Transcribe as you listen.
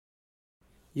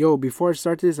Yo, before I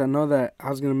start this, I know that I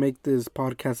was gonna make this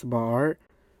podcast about art,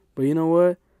 but you know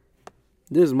what?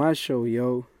 This is my show,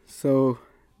 yo. So,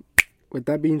 with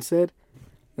that being said,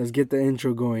 let's get the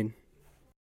intro going.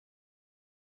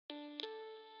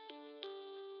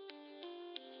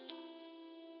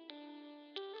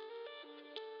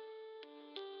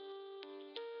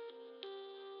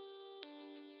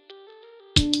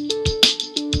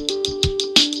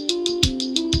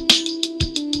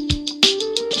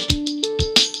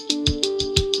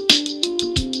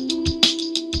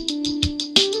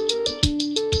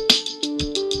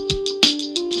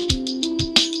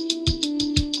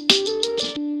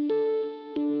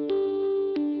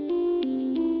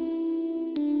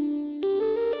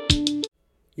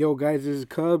 Yo, guys, this is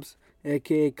Cubs,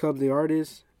 aka Cub the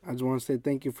Artist. I just want to say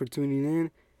thank you for tuning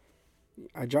in.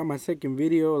 I dropped my second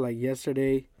video like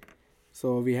yesterday,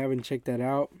 so if you haven't checked that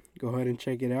out, go ahead and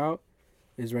check it out.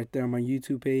 It's right there on my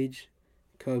YouTube page,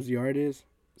 Cubs the Artist.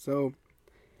 So,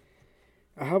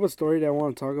 I have a story that I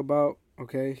want to talk about,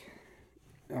 okay?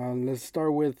 Let's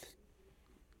start with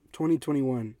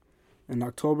 2021. In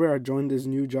October, I joined this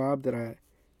new job that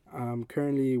I'm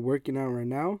currently working on right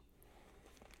now.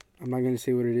 I'm not going to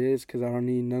say what it is because I don't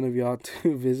need none of y'all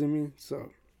to visit me.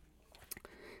 So,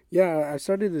 yeah, I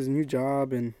started this new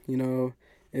job and,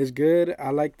 it's good. I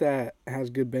like that it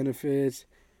has good benefits.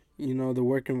 The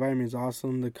work environment is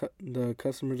awesome. The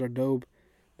customers are dope.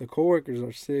 The coworkers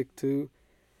are sick too.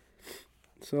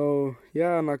 So,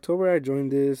 yeah, in October, I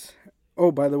joined this.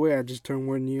 Oh, by the way, I just turned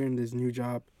 1 year in this new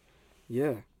job.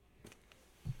 Yeah.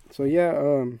 So, yeah,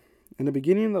 in the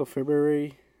beginning of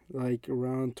February, like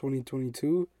around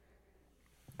 2022,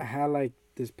 I had like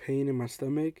this pain in my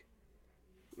stomach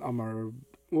on my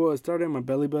it started in my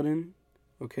belly button.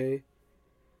 Okay,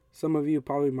 some of you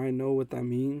probably might know what that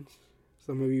means.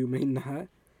 Some of you may not.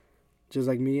 Just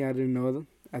like me, I didn't know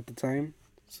at the time.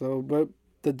 So, but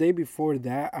the day before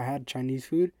that, I had Chinese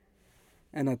food,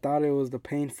 and I thought it was the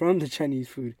pain from the Chinese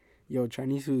food. Yo,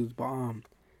 Chinese food is bomb.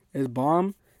 It's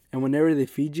bomb, and whenever they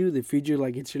feed you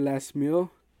like it's your last meal,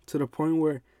 to the point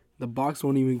where the box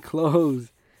won't even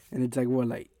close, and it's like what,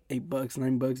 like $8,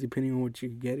 $9, depending on what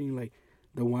you're getting, like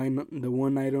the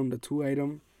one item, the two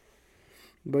item.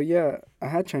 But yeah, I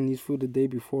had Chinese food the day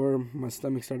before my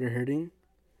stomach started hurting,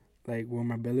 like where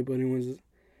my belly button was,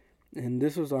 and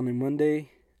this was on a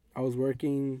Monday. I was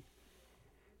working.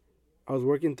 I was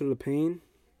working through the pain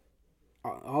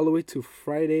all the way to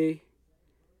Friday.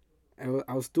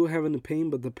 I was still having the pain,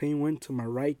 but the pain went to my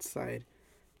right side,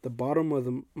 the bottom of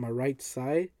my right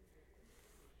side,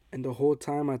 and the whole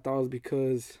time I thought it was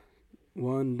because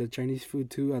one, the Chinese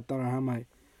food, two, I thought I had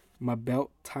my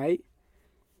belt tight,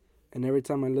 and every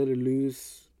time I let it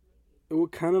loose, it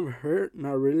would kind of hurt,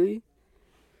 not really.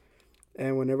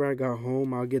 And whenever I got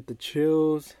home, I'll get the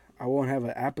chills. I won't have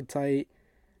an appetite.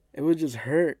 It would just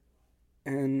hurt,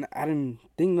 and I didn't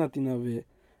think nothing of it.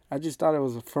 I just thought it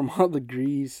was from all the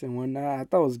grease and whatnot. I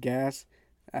thought it was gas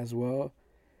as well,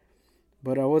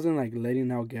 but I wasn't like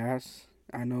letting out gas.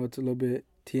 I know it's a little bit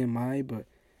TMI, but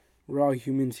we're all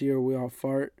humans here. We all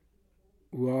fart.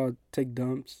 We all take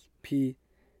dumps, pee.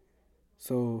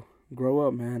 So grow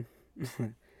up, man.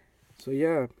 So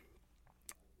yeah,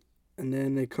 and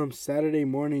then it comes Saturday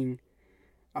morning.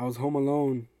 I was home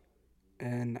alone,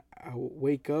 and I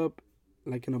wake up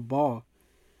like in a ball.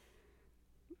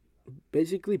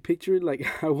 Basically, picture it like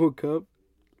I woke up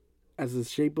as the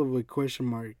shape of a question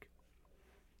mark.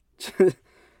 Just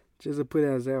to put it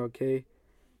as that, okay?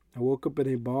 I woke up in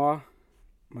a ball.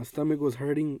 My stomach was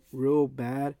hurting real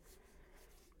bad,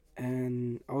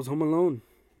 and I was home alone.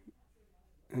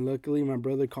 And luckily, my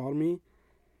brother called me,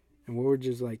 and we were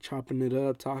just like chopping it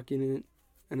up, talking it.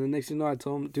 And the next thing you know, I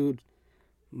told him, dude,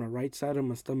 my right side of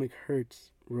my stomach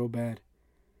hurts real bad.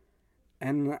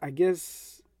 And I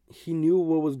guess he knew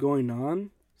what was going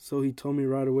on, so he told me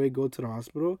right away, go to the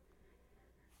hospital.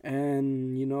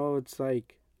 And it's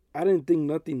like I didn't think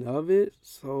nothing of it,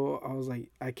 so I was like,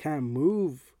 I can't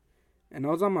move. And I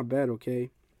was on my bed,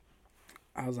 okay?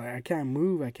 I was like, I can't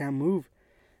move.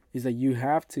 He's like, you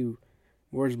have to.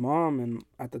 Where's mom? And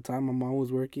at the time, my mom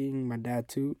was working, my dad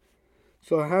too.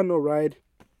 So I had no ride.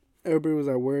 Everybody was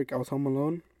at work. I was home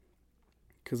alone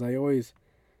because I always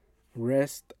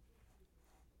rest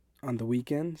on the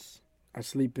weekends. I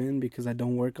sleep in because I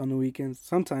don't work on the weekends.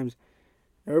 Sometimes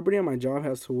everybody on my job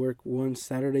has to work one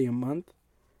Saturday a month.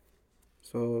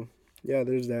 So yeah,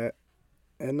 there's that.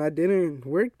 And I didn't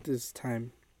work this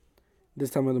time of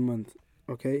the month.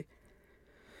 Okay.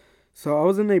 So I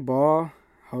was in a ball.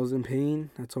 I was in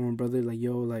pain. I told my brother, like,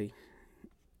 yo, like,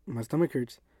 my stomach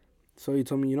hurts. So he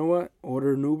told me, you know what?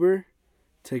 Order an Uber.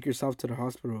 Take yourself to the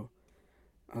hospital.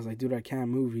 I was like, dude, I can't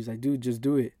move. He's like, dude, just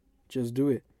do it. Just do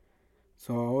it.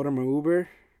 So I ordered my Uber,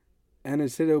 and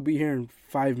it said it'll be here in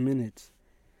 5 minutes.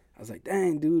 I was like,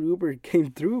 dang, dude, Uber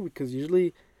came through, because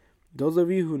usually those of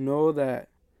you who know that,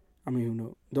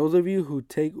 those of you who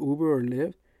take Uber or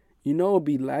Lyft, it'll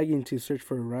be lagging to search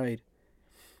for a ride.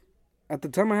 At the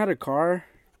time, I had a car,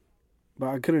 but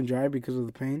I couldn't drive because of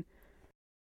the pain.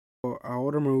 So I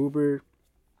ordered my Uber,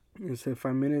 and it said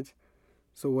 5 minutes.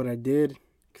 So what I did,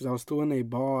 because I was still in a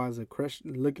ball as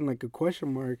looking like a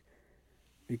question mark,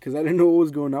 because I didn't know what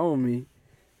was going on with me.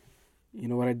 You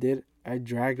know what I did? I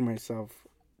dragged myself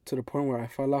to the point where I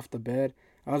fell off the bed.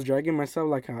 I was dragging myself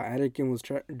like how Anakin was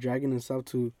dragging himself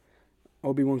to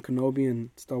Obi-Wan Kenobi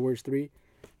in Star Wars 3.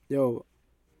 Yo,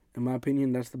 in my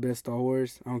opinion, that's the best Star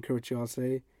Wars. I don't care what y'all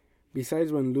say.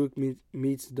 Besides when Luke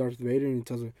meets Darth Vader and he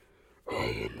tells her, I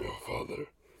am your father.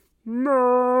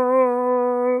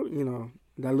 No!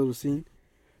 That little scene.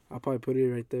 I'll probably put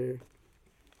it right there.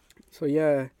 So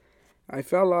yeah, I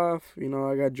fell off.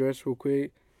 I got dressed real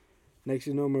quick. Next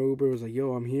thing you know, my Uber was like,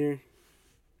 yo, I'm here.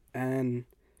 And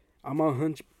I'm on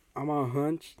hunch.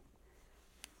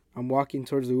 I'm walking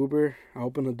towards the Uber. I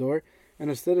open the door. And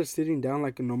instead of sitting down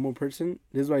like a normal person,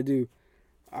 this is what I do.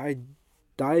 I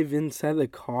dive inside the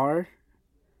car.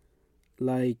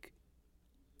 Like,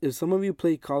 if some of you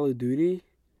play Call of Duty,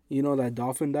 that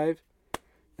dolphin dive?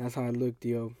 That's how I looked,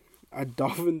 yo. I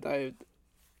dolphin dived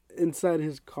inside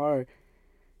his car.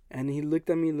 And he looked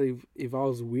at me like if I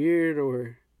was weird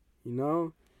or,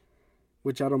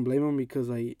 which I don't blame him, because,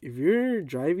 like, if you're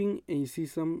driving and you see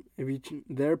if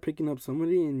they're picking up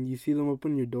somebody and you see them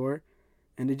open your door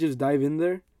and they just dive in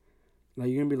there, like,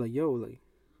 you're going to be like, yo, like,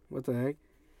 what the heck?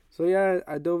 So, yeah,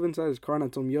 I dove inside his car and I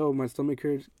told him, yo, my stomach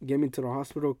hurts. Get me to the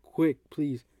hospital quick,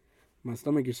 please. My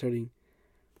stomach is hurting.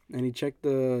 And he checked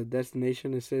the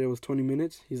destination and said it was 20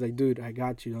 minutes. He's like, dude, I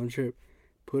got you. Don't trip.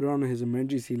 Put on his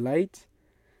emergency lights.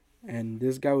 And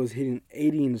this guy was hitting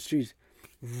 80 in the streets.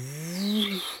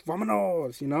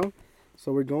 Vamonos,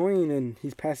 So we're going, and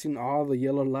he's passing all the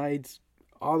yellow lights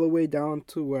all the way down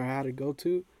to where I had to go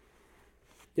to.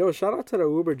 Yo, shout out to the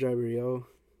Uber driver, yo.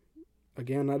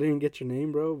 Again, I didn't get your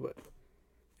name, bro, but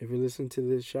if you listen to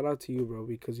this, shout out to you, bro,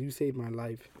 because you saved my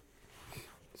life.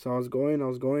 So I was going,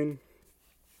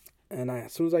 and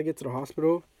as soon as I get to the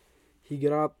hospital, he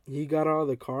got out of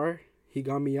the car. He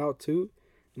got me out too,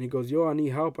 and he goes, yo, I need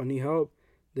help.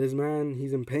 This man,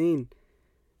 he's in pain.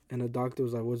 And the doctor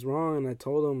was like, what's wrong? And I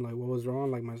told him, like, what was wrong?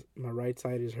 Like, my right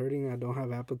side is hurting. I don't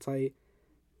have appetite.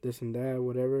 This and that,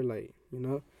 whatever. Like,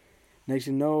 Next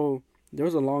you know, there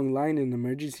was a long line in the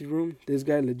emergency room. This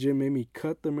guy legit made me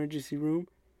cut the emergency room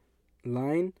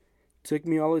line. Took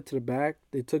me all the way to the back.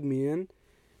 They took me in.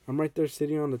 I'm right there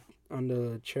sitting on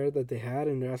the chair that they had,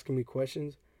 and they're asking me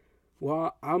questions.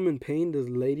 While I'm in pain, this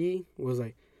lady was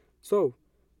like, so,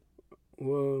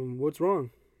 well, what's wrong?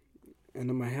 And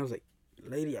in my head, I was like,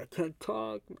 lady, I can't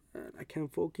talk, man. I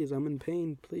can't focus. I'm in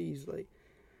pain. Please, like,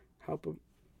 help a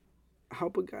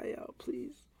guy out,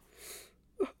 please.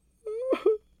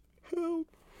 Help.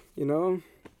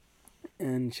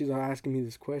 And she's asking me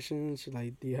this question. She's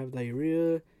like, do you have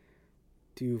diarrhea?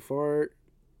 Do you fart?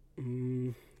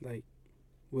 Like,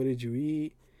 what did you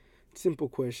eat? Simple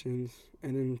questions.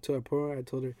 And then to a point, I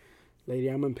told her, lady,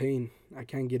 I'm in pain. I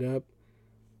can't get up.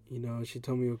 She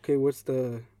told me, okay, what's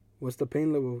the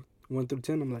pain level? 1 through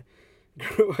 10. I'm like,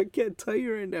 girl, I can't tell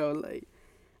you right now. Like,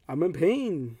 I'm in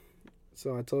pain.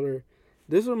 So I told her,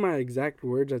 these were my exact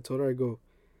words. I told her, I go,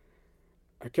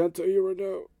 I can't tell you right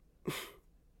now.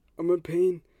 I'm in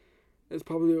pain.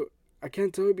 I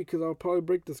can't tell you because I'll probably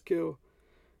break the scale.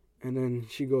 And then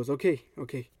she goes, okay,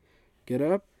 get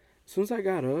up. As soon as I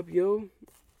got up, yo,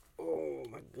 oh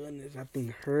my goodness, that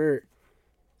thing hurt.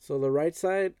 So the right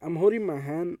side, I'm holding my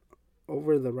hand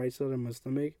over the right side of my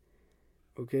stomach,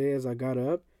 okay, as I got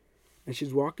up. And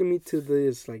she's walking me to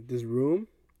this room.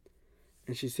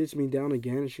 And she sits me down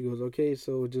again. And she goes, okay,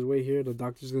 so just wait here. The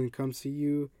doctor's going to come see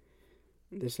you.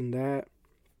 This and that.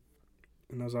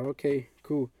 And I was like, okay,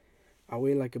 cool. I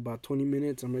wait like about 20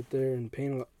 minutes. I'm right there in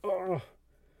pain. I'm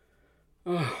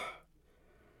like,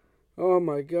 oh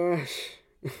my gosh.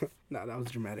 Nah, that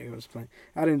was dramatic. I was playing.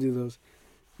 I didn't do those.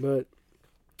 But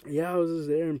yeah, I was just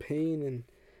there in pain, and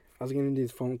I was getting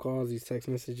these phone calls, these text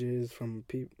messages from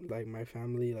people, like my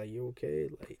family, like, you okay?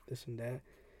 Like, this and that.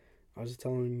 I was just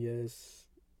telling them yes,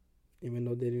 even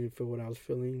though they didn't feel what I was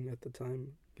feeling at the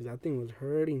time, because that thing was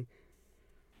hurting.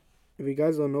 If you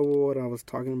guys don't know what I was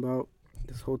talking about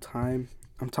this whole time,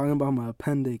 I'm talking about my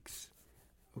appendix,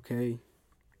 okay?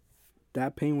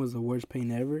 That pain was the worst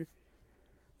pain ever.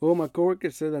 Well, my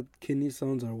coworker said that kidney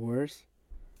stones are worse,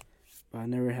 but I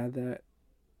never had that.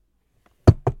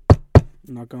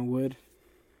 Knock on wood.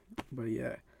 But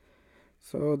yeah.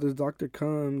 So this doctor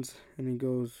comes and he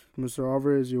goes, Mr.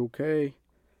 Alvarez, you okay?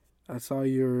 I saw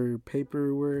your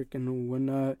paperwork and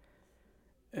whatnot,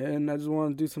 and I just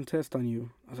want to do some tests on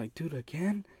you. I was like, dude,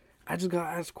 again? I just got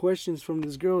asked questions from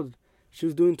this girl. She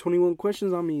was doing 21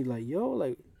 questions on me. Like, yo,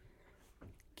 like,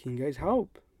 can you guys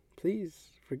help? Please,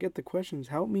 forget the questions.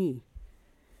 Help me.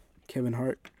 Kevin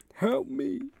Hart, help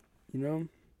me. You know?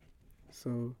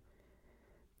 So,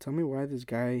 tell me why this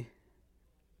guy,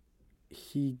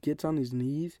 he gets on his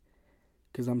knees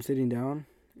because I'm sitting down,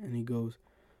 and he goes,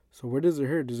 so where does it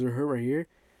hurt? Does it hurt right here?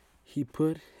 He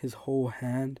put his whole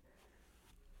hand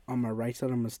on my right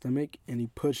side of my stomach, and he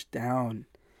pushed down.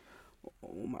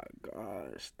 Oh my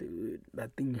gosh, dude.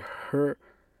 That thing hurt.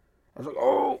 I was like,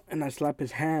 oh, and I slapped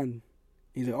his hand.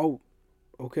 He's like, oh,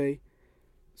 okay.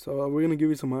 So we're gonna give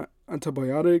you some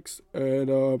antibiotics, and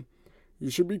you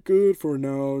should be good for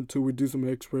now until we do some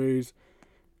X-rays.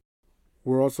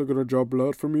 We're also gonna draw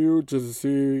blood from you just to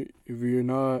see if you're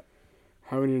not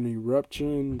having any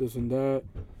eruption, this and that.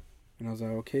 And I was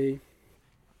like, okay.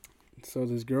 So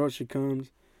this girl, she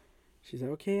comes. She's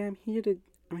like, okay, I'm here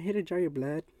to draw your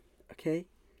blood. Okay.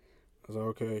 I was like,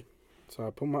 okay. So I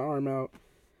put my arm out.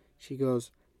 She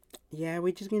goes, yeah,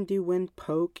 we're just gonna do one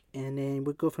poke and then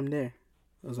we'll go from there.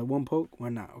 I was like, one poke? Why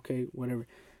not? Okay, whatever.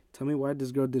 Tell me why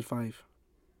this girl did 5.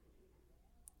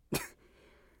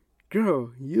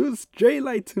 Girl, you straight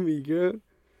lied to me, girl.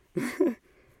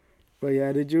 But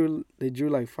yeah, they drew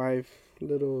like 5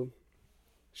 little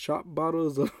shot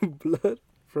bottles of blood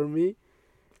for me.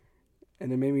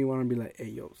 And it made me want to be like, hey,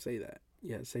 yo, say that.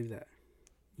 Yeah, save that.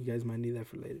 You guys might need that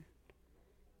for later.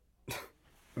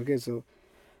 Okay, so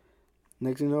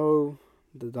next thing you know,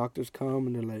 the doctors come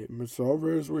and they're like, Miss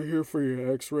Alvarez, we're here for your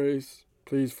x-rays.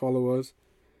 Please follow us.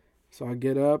 So I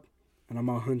get up and I'm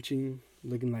out hunching,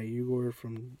 looking like Igor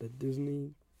from the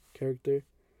Disney character.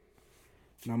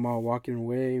 And I'm all walking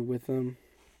away with them.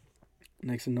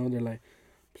 Next thing you know, they're like,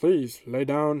 please lay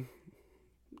down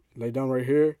right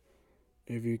here.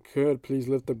 If you could, please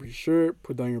lift up your shirt,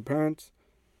 put down your pants.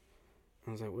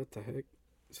 I was like, what the heck?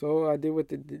 So I did what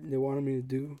they wanted me to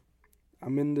do.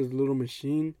 I'm in this little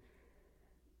machine,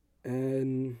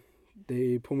 and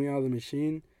they pull me out of the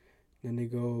machine. Then they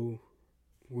go,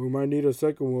 we might need a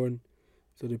second one.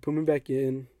 So they put me back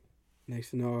in.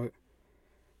 Next thing you know,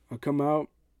 I come out,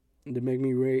 and they make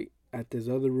me wait at this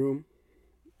other room.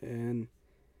 And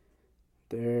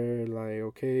they're like,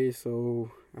 okay,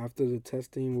 so after the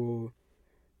testing, we'll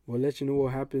let you know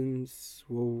what happens.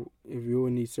 If you will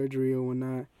need surgery or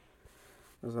whatnot.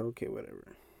 I was like, okay,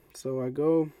 whatever. So I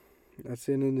go, I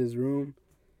sit in this room.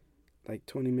 Like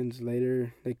 20 minutes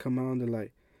later, they come out and they're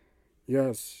like,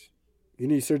 yes, you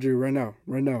need surgery right now.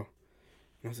 And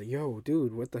I was like, yo,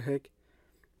 dude, what the heck?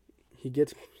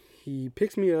 He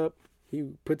picks me up, he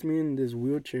puts me in this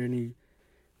wheelchair and he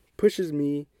pushes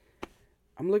me.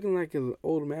 I'm looking like an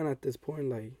old man at this point,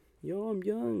 like, yo, I'm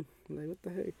young. Like, what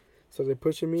the heck? So they're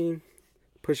pushing me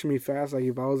fast, like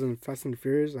if I was in Fast and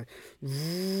Furious,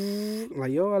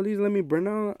 like yo, at least let me burn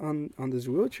out on this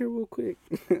wheelchair real quick.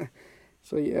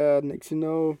 So yeah, next you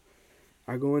know,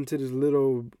 I go into this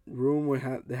little room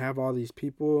where they have all these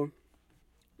people,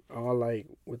 all like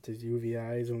with these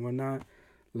UVIs and whatnot,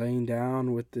 laying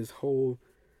down with this whole.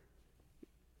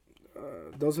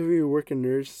 Those of you who work in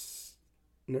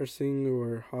nursing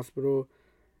or hospital,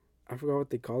 I forgot what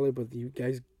they call it, but you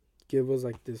guys give us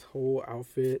like this whole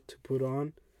outfit to put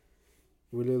on.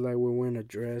 We look like we're wearing a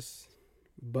dress,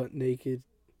 butt naked,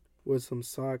 with some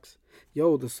socks.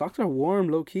 Yo, the socks are warm,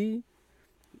 low key.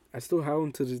 I still have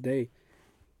them to this day.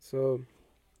 So,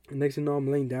 next thing you know,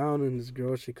 I'm laying down, and this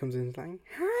girl, she comes in and is like,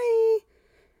 hi,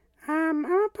 I'm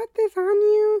gonna put this on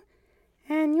you,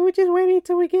 and you were just waiting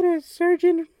till we get a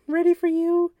surgeon ready for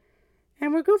you,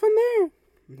 and we'll go from there.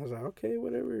 And I was like, okay,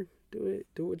 whatever, do it,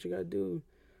 do what you gotta do.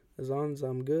 As long as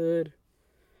I'm good,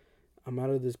 I'm out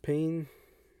of this pain.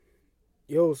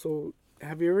 Yo, so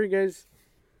have you ever guys,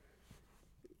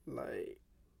 like,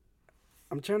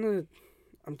 I'm trying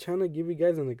to give you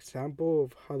guys an example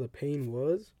of how the pain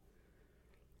was.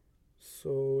 So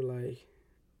like,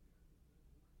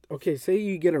 okay, say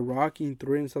you get a rock and you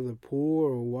throw it inside the pool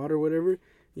or water or whatever,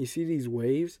 you see these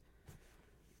waves.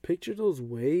 Picture those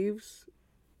waves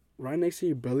right next to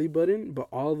your belly button, but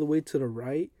all the way to the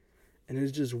right, and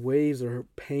it's just waves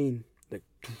of pain. Like,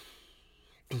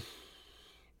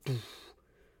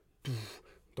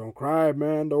 don't cry,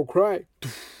 man, don't cry.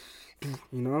 You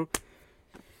know?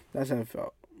 That's how it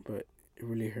felt, but it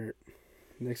really hurt.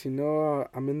 Next thing you know,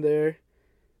 I'm in there.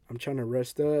 I'm trying to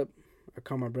rest up. I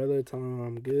call my brother, tell him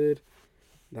I'm good.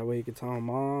 That way he can tell my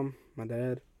mom, my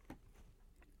dad.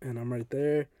 And I'm right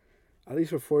there, at least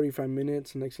for 45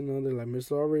 minutes. Next thing you know, they're like,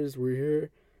 Mr. Alvarez, we're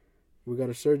here. We got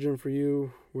a surgeon for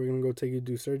you. We're going to go take you to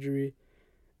do surgery.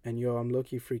 And yo, I'm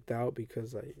low-key freaked out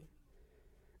because I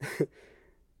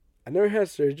never had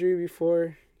surgery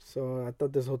before. So I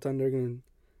thought this whole time they're going to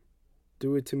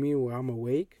do it to me while I'm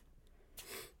awake.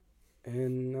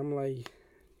 And I'm like,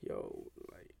 yo,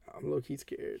 like, I'm low-key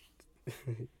scared.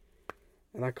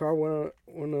 And I called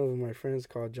one of my friends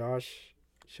called Josh.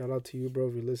 Shout out to you, bro,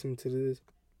 if you listen to this.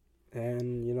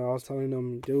 And, you know, I was telling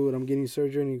him, dude, I'm getting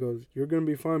surgery. And he goes, you're going to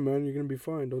be fine, man. You're going to be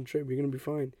fine. Don't trip. You're going to be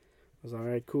fine. I was like, all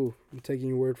right, cool. I'm taking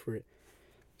your word for it.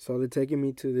 So they're taking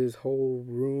me to this whole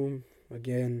room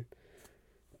again.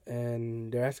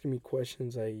 And they're asking me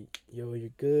questions like, yo,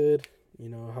 you're good? You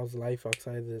know, how's life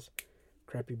outside this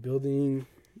crappy building?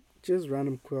 Just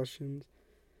random questions.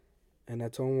 And I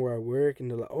told them where I work. And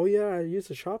they're like, oh, yeah, I used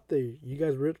to shop there. You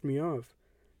guys ripped me off.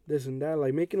 This and that.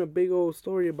 Like, making a big old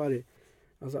story about it.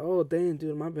 I was like, oh, dang,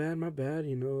 dude, my bad.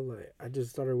 You know, like, I just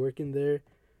started working there.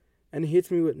 And he hits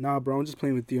me with, nah, bro, I'm just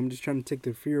playing with you. I'm just trying to take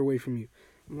the fear away from you.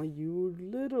 I'm like, you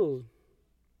little.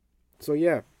 So,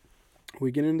 yeah,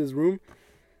 we get in this room.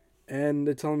 And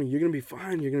they're telling me, you're going to be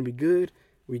fine. You're going to be good.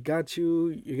 We got you.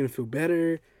 You're going to feel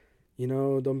better. You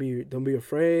know, don't be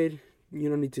afraid. You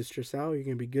don't need to stress out. You're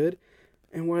going to be good.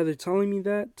 And while they're telling me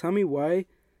that, tell me why,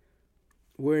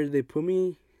 where they put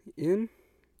me in,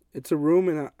 it's a room.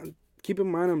 And keep in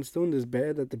mind, I'm still in this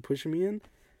bed that they're pushing me in.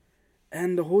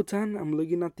 And the whole time, I'm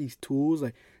looking at these tools.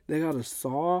 Like, they got a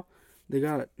saw. They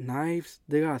got knives.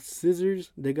 They got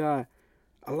scissors. They got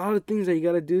a lot of things that you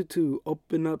got to do to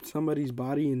open up somebody's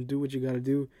body and do what you got to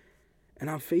do. And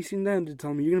I'm facing them to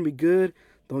tell me, you're going to be good.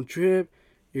 Don't trip.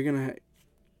 You're going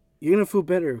to feel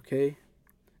better, okay?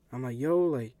 I'm like, yo,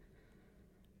 like,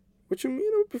 what you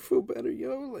mean I feel better,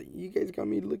 yo? Like, you guys got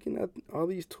me looking at all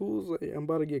these tools. Like, I'm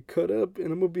about to get cut up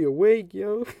and I'm going to be awake,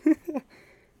 yo.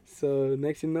 So,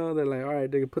 next thing you know, they're like, all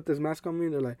right, they can put this mask on me.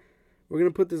 They're like, we're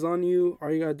going to put this on you. All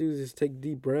you got to do is just take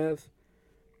deep breaths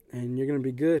and you're going to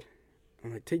be good.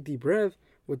 I'm like, take deep breath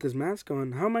with this mask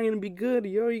on. How am I going to be good?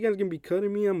 Yo, you guys going to be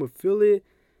cutting me. I'm going to feel it.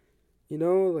 You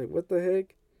know, like, what the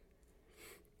heck?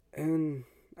 And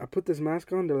I put this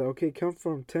mask on. They're like, okay, count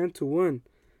from 10 to 1.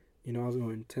 You know, I was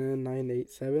going 10, 9, 8,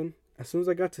 7. As soon as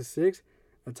I got to 6,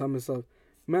 I told myself,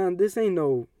 man, this ain't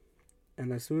no.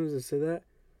 And as soon as I said that,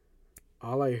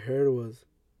 all I heard was,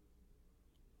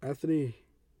 Anthony,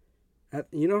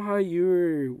 you know how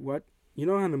you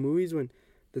know how in the movies when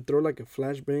they throw like a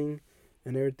flashbang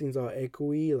and everything's all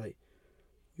echoey, like,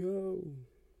 yo,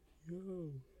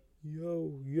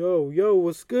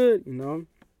 what's good? You know,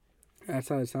 that's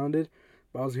how it sounded.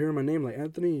 But I was hearing my name like,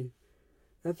 Anthony,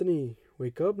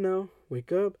 wake up now,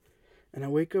 wake up. And I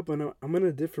wake up and I'm in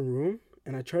a different room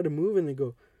and I try to move and they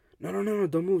go, no,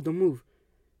 don't move.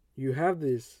 You have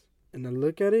this. And I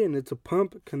look at it and it's a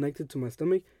pump connected to my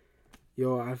stomach.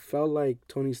 Yo, I felt like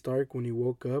Tony Stark when he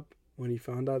woke up, when he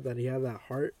found out that he had that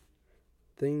heart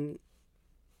thing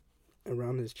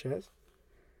around his chest.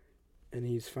 And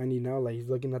he's finding out, like, he's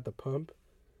looking at the pump.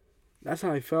 That's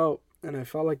how I felt. And I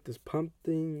felt like this pump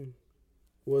thing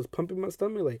was pumping my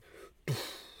stomach,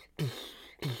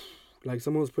 like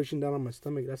someone was pushing down on my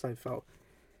stomach. That's how I felt.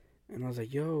 And I was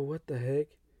like, yo, what the heck?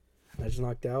 I just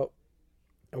knocked out.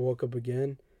 I woke up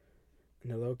again.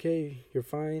 And they're like, okay, you're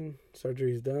fine.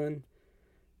 Surgery's done.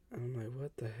 And I'm like,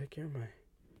 what the heck am I?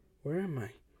 Where am I?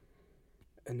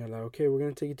 And they're like, okay, we're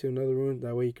going to take you to another room.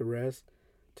 That way you can rest.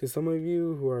 To some of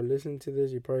you who are listening to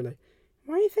this, you're probably like,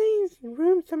 why are you saying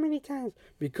room so many times?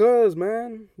 Because,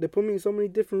 man, they put me in so many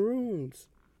different rooms.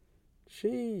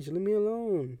 Sheesh, leave me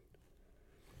alone.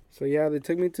 So, yeah, they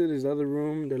take me to this other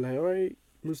room. They're like, all right,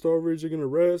 Mr. Alvarez, you're going to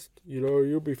rest. You know,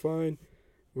 you'll be fine.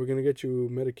 We're going to get you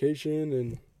medication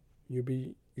and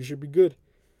you should be good.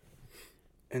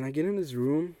 And I get in this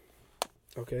room,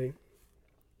 okay.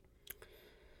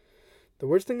 The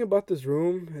worst thing about this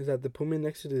room is that they put me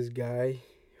next to this guy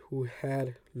who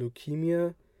had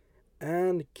leukemia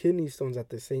and kidney stones at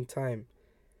the same time.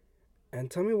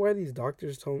 And tell me why these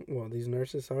nurses told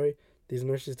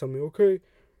me, okay,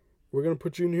 we're going to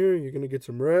put you in here. You're going to get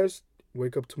some rest.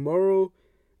 Wake up tomorrow.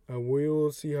 And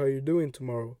we'll see how you're doing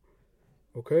tomorrow.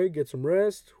 Okay, get some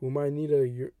rest. We might need a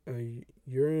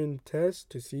urine test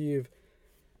to see if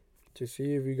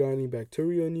you got any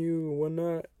bacteria on you or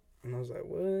whatnot. And I was like,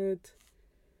 what?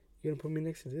 You going to put me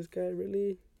next to this guy,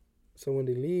 really? So when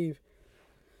they leave,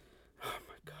 oh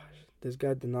my gosh, this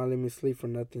guy did not let me sleep for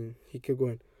nothing. He kept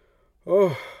going,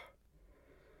 oh.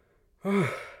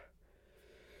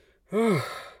 I'm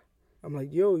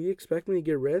like, yo, you expect me to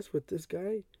get rest with this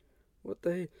guy? What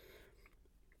the heck?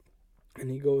 And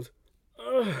he goes,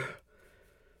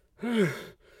 Like,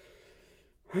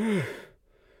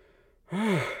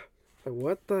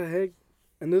 what the heck?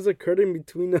 And there's a curtain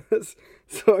between us.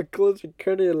 So I closed the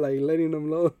curtain, like, letting them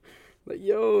know. Like,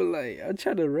 yo, like, I'm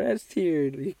trying to rest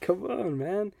here. Like, come on,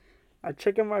 man. I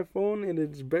check on my phone, and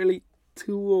it's barely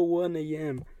 2:01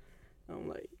 a.m. I'm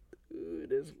like,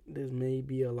 dude, this may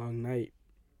be a long night.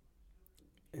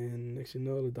 And next thing you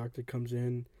know, the doctor comes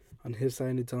in on his side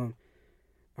and they tell him,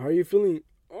 how are you feeling?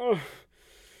 Oh,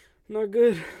 not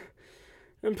good.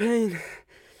 In pain.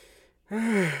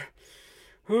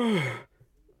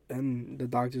 And the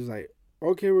doctor's like,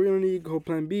 okay, we're going to need to go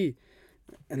plan B.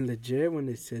 And legit, when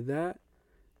they said that,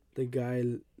 the guy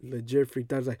legit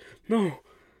freaked out. He's like, no,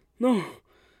 no,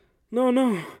 no,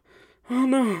 no, oh,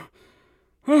 no,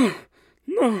 oh,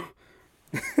 no.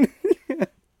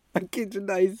 I kid you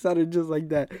not, he sounded just like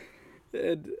that.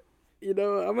 And, you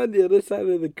know, I'm on the other side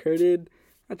of the curtain.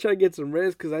 I try to get some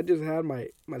rest because I just had my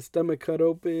stomach cut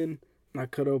open.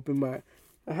 Not cut open, but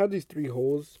I had these 3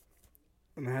 holes.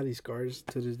 And I have these scars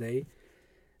to this day.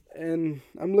 And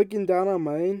I'm looking down on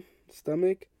my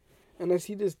stomach. And I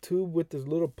see this tube with this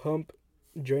little pump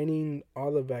draining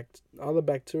all the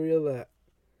bacteria that...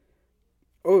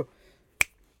 Oh,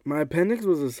 my appendix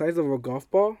was the size of a golf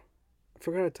ball. I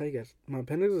forgot to tell you guys. My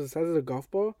appendix was the size of a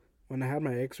golf ball when I had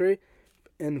my x-ray.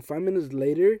 And 5 minutes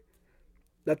later,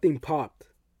 that thing popped.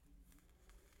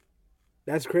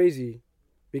 That's crazy.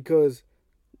 Because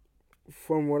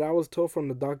from what I was told from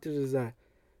the doctors is that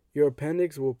your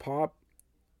appendix will pop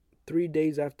 3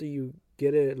 days after you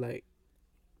get it, like,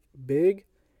 big.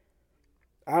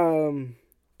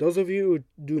 Those of you who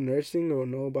do nursing or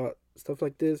know about stuff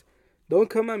like this, don't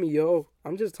come at me, yo.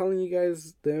 I'm just telling you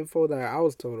guys the info that I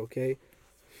was told, okay?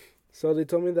 So they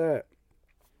told me that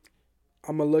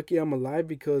I'm lucky I'm alive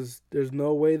because there's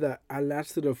no way that I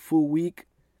lasted a full week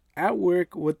at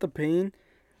work with the pain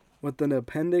with an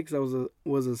appendix that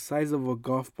was the size of a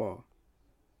golf ball.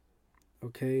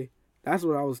 Okay? That's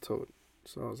what I was told.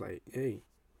 So I was like, hey,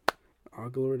 all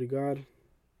glory to God.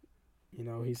 You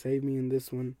know, he saved me in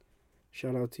this one.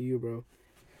 Shout out to you, bro.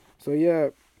 So yeah,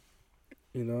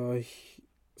 you know,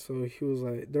 so he was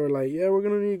like, they were like, yeah, we're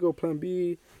gonna need to go plan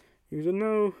B. He said,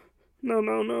 no.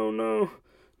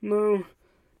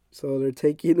 So they're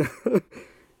taking,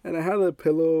 and I have a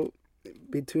pillow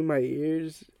between my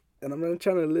ears, and I'm not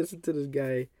trying to listen to this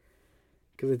guy,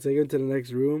 because they take him to the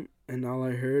next room, and all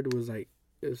I heard was like,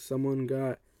 if someone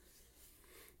got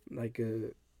like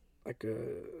a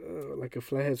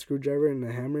flathead screwdriver and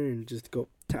a hammer and just go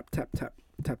tap tap tap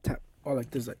tap tap, all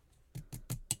like this, like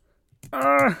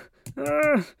ah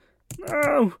ah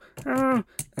no ah.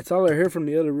 That's all I heard from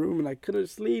the other room, and I couldn't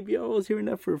sleep. Yo, I was hearing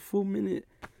that for a full minute.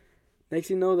 Next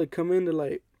thing you know, they come in, they're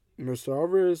like, Mr.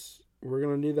 Alvarez, we're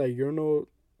gonna need that urinal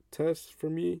test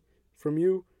from you.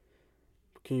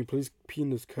 Can you please pee in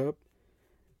this cup?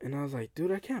 And I was like,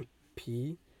 dude, I can't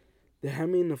pee. They have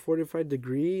me in a 45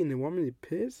 degree and they want me to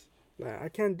piss? Like, I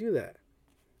can't do that.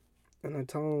 And I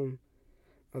tell them,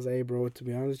 I was like, hey, bro, to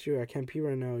be honest with you, I can't pee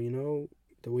right now, you know?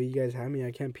 The way you guys have me,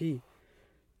 I can't pee.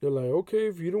 They're like, okay,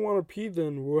 if you don't want to pee,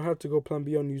 then we'll have to go plan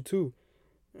B on you too.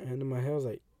 And in my head, I was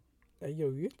like, hey, yo,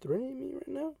 you threatening me right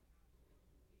now?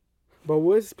 But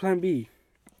what's plan B?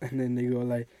 And then they go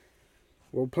like,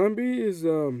 well, plan B is,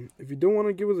 if you don't want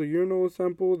to give us a urinal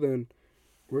sample, then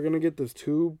we're going to get this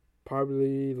tube,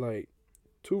 probably like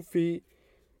 2 feet,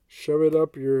 shove it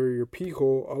up your pee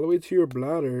hole all the way to your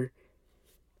bladder,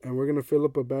 and we're going to fill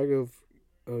up a bag of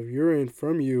urine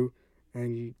from you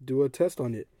and do a test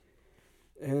on it.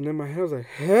 And in my head, I was like,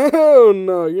 hell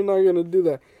no, you're not going to do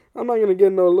that. I'm not going to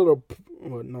get no little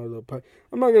pipe.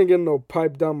 I'm not going to get no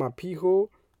pipe down my pee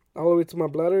hole all the way to my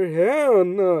bladder. Hell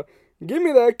no. Give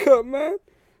me that cup, man.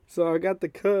 So I got the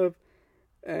cup,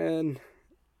 and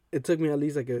it took me at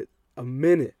least like a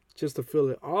minute just to fill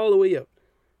it all the way up.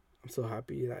 I'm so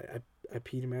happy that I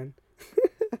peed, man.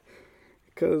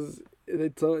 Because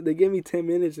they gave me 10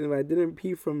 minutes, and if I didn't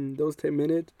pee from those 10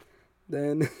 minutes,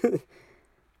 then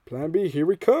plan B, here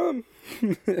we come.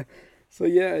 So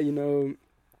yeah, you know,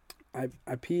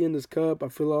 I pee in this cup. I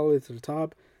fill all the way to the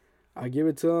top. I give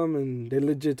it to them, and they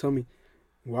legit tell me,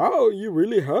 wow, you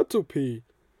really had to pee.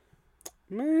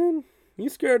 Man, you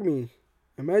scared me.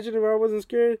 Imagine if I wasn't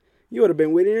scared. You would have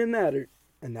been waiting an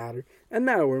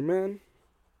hour, man.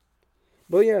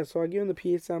 But yeah, so I gave them the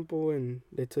pee sample, and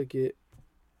they took it.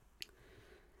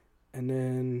 And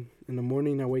then in the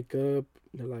morning, I wake up.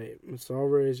 They're like, Mr.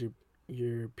 Alvarez,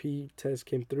 your pee test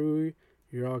came through.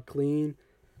 You're all clean.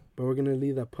 But we're going to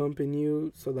leave that pump in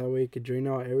you so that way it could drain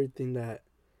out everything that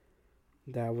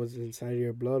was inside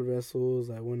your blood vessels.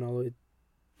 That went all the way,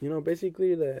 you know,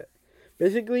 basically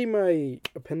my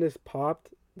appendix popped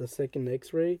the second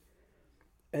X-ray,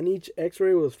 and each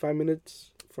X-ray was 5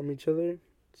 minutes from each other.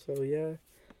 So yeah,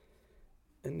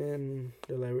 and then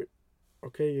they're like,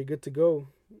 "Okay, you're good to go."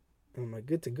 And I'm like,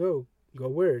 "Good to go? Go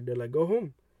where?" They're like, "Go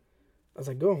home." I was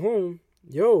like, "Go home?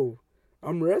 Yo,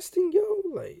 I'm resting, yo.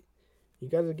 Like, you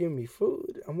guys are giving me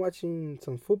food. I'm watching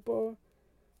some football.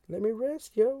 Let me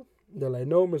rest, yo." They're like,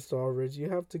 "No, Mr. Alvarez, you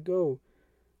have to go.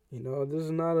 This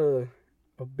is not a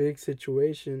big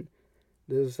situation.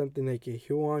 This is something they can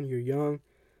heal on. You're young,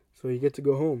 so you get to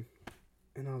go home."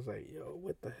 And I was like, "Yo,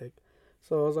 what the heck?"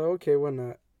 So I was like, "Okay, why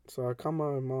not?" So I call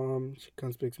my mom. She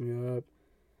comes picks me up,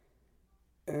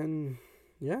 and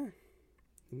yeah,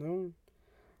 you know.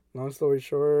 Long story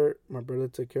short, my brother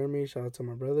took care of me. Shout out to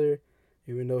my brother,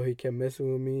 even though he kept messing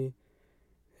with me.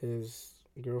 His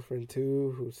girlfriend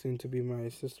too, who seemed to be my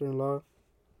sister-in-law,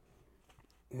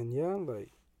 and yeah,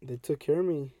 like they took care of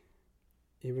me,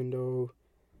 even though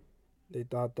they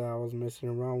thought that I was messing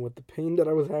around with the pain that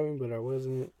I was having, but I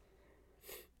wasn't.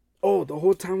 Oh, the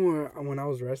whole time when I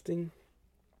was resting,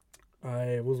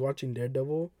 I was watching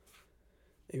Daredevil.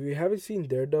 If you haven't seen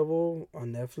Daredevil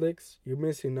on Netflix, you're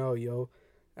missing out, yo.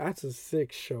 That's a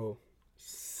sick show.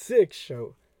 Sick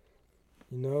show.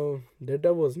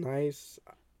 Daredevil was nice.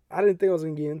 I didn't think I was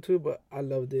going to get into it, but I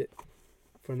loved it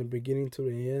from the beginning to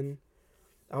the end.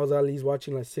 I was at least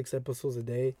watching like 6 episodes a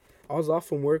day. I was off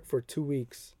from work for 2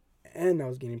 weeks, and I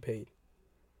was getting paid.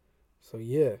 So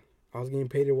yeah, I was getting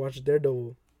paid to watch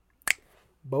Daredevil.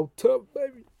 Both up,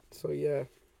 baby. So yeah,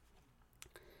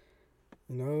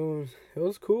 it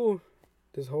was cool.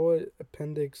 This whole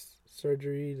appendix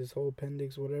surgery, this whole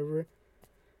appendix, whatever,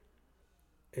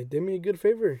 it did me a good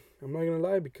favor. I'm not gonna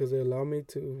lie, because it allowed me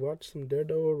to watch some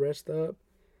Daredevil, rest up,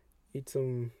 eat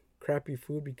some crappy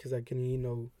food because I couldn't eat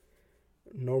no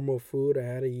normal food. I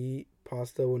had to eat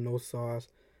pasta with no sauce.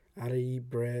 I had to eat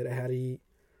bread. I had to eat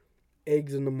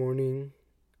eggs in the morning.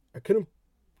 I couldn't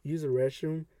use the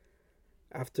restroom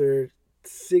after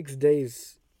 6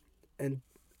 days. And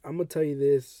I'm going to tell you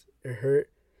this, it hurt.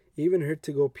 It even hurt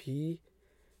to go pee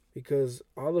because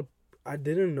I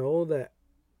didn't know that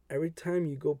every time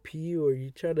you go pee or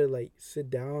you try to like sit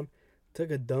down,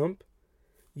 take a dump,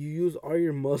 you use all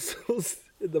your muscles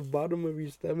at the bottom of your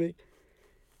stomach.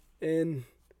 And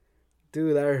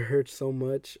dude, that hurts so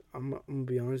much. I'm gonna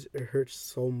be honest, it hurts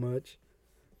so much.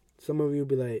 Some of you will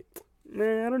be like,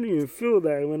 "Man, I don't even feel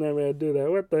that whenever I do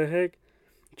that. What the heck?"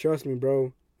 Trust me,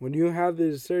 bro. When you have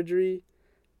this surgery,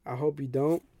 I hope you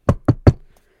don't.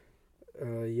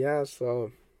 Yeah,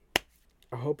 so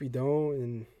I hope you don't,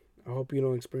 and I hope you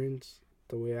don't experience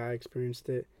the way I experienced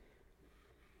it.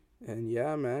 And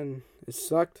yeah, man, it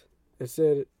sucked. It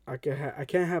said I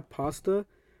can't have pasta,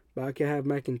 but I can have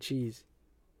mac and cheese.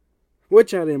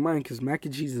 Which I didn't mind because mac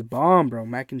and cheese is bomb, bro.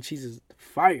 Mac and cheese is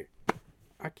fire.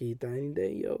 I can eat that any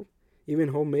day, yo. Even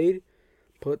homemade,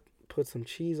 put some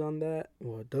cheese on that.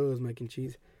 Well, it does mac and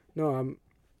cheese. No,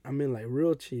 I mean like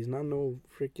real cheese, not no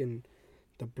freaking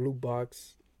the blue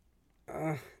box.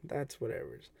 That's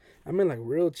whatever. I mean like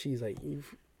real cheese, like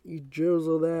you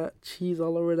drizzle that cheese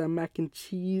all over that mac and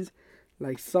cheese,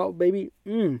 like salt, baby.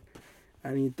 And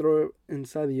you throw it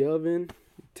inside the oven.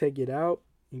 You take it out.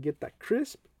 You get that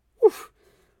crisp. Oof.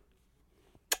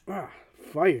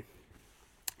 Fire.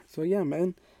 So yeah,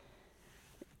 man,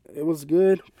 it was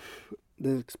good.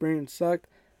 The experience sucked,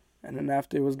 and then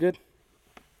after it was good.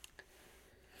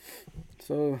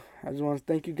 So I just want to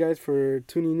thank you guys for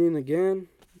tuning in again.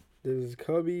 This is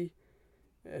Cubby,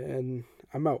 and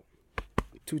I'm out.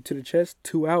 2 to the chest,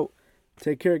 2 out.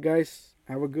 Take care, guys.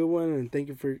 Have a good one, and thank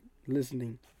you for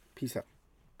listening. Peace out.